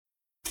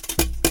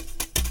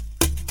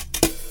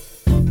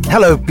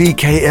Hello,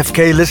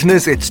 BKFK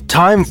listeners. It's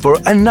time for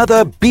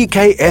another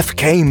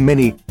BKFK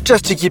Mini,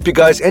 just to keep you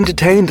guys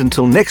entertained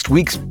until next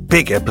week's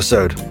big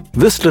episode.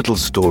 This little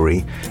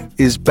story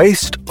is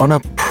based on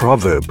a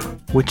proverb,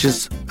 which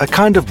is a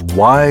kind of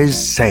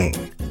wise saying.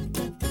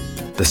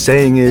 The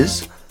saying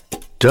is,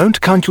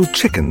 don't count your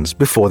chickens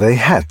before they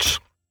hatch.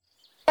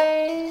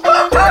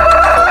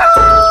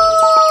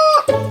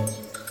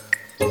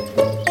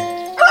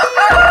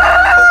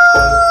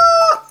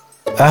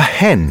 A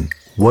hen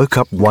woke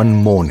up one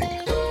morning.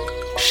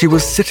 She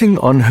was sitting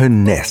on her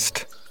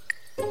nest.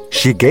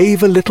 She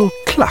gave a little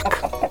cluck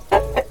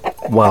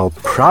while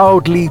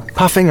proudly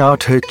puffing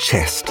out her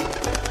chest.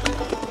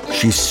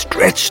 She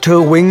stretched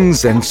her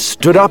wings and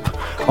stood up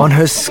on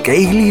her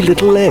scaly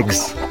little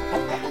legs.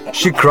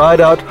 She cried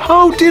out,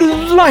 "How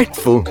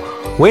delightful!"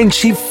 when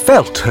she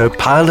felt her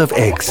pile of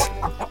eggs.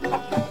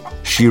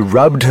 She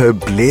rubbed her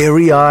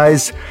bleary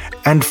eyes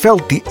and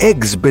felt the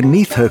eggs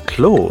beneath her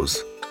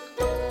claws.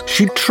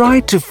 She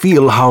tried to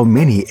feel how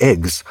many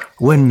eggs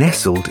were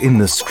nestled in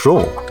the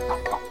straw.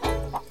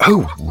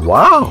 "Oh,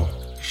 wow!"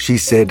 she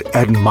said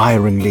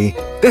admiringly.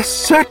 "There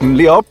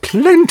certainly are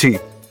plenty."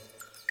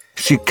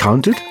 She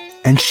counted,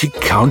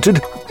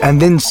 and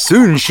then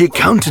soon she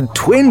counted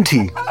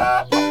 20.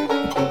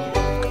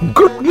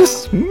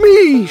 "Goodness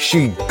me!"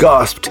 she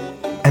gasped,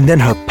 and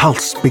then her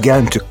pulse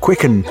began to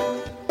quicken.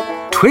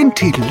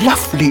 20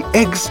 lovely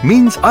eggs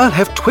means I'll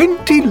have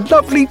 20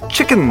 lovely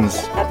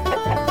chickens.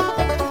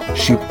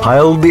 She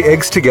piled the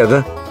eggs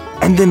together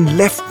and then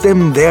left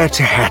them there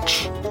to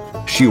hatch.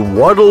 She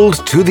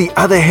waddled to the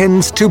other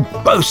hens to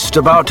boast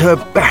about her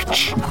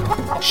batch.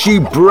 She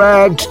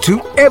bragged to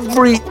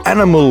every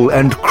animal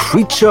and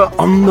creature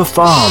on the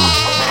farm.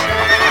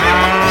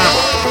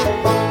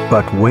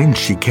 But when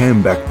she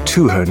came back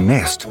to her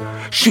nest,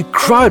 she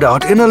cried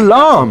out in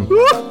alarm.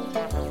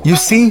 You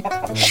see,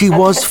 she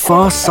was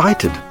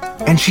far-sighted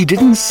and she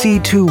didn't see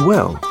too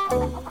well.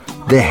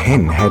 The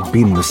hen had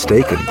been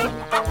mistaken,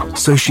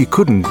 so she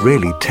couldn't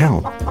really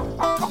tell.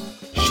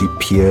 She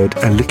peered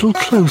a little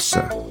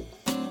closer,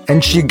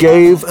 and she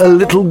gave a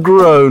little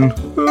groan.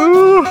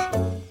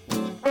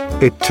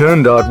 It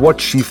turned out what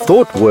she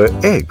thought were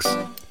eggs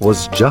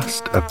was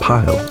just a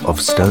pile of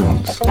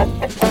stones.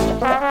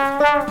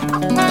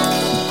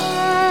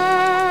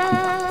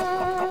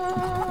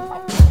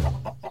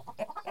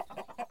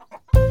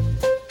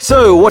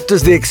 So, what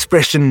does the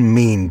expression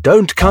mean,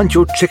 "Don't count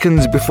your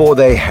chickens before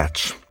they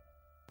hatch"?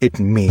 It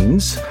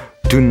means,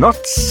 do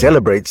not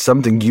celebrate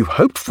something you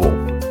hoped for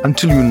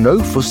until you know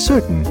for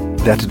certain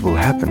that it will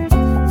happen.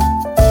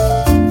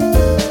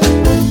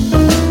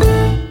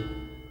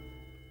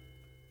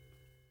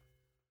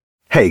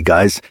 Hey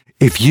guys,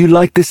 if you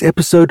like this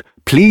episode,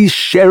 please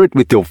share it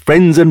with your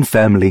friends and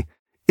family.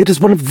 It is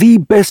one of the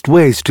best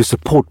ways to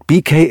support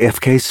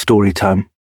BKFK Storytime.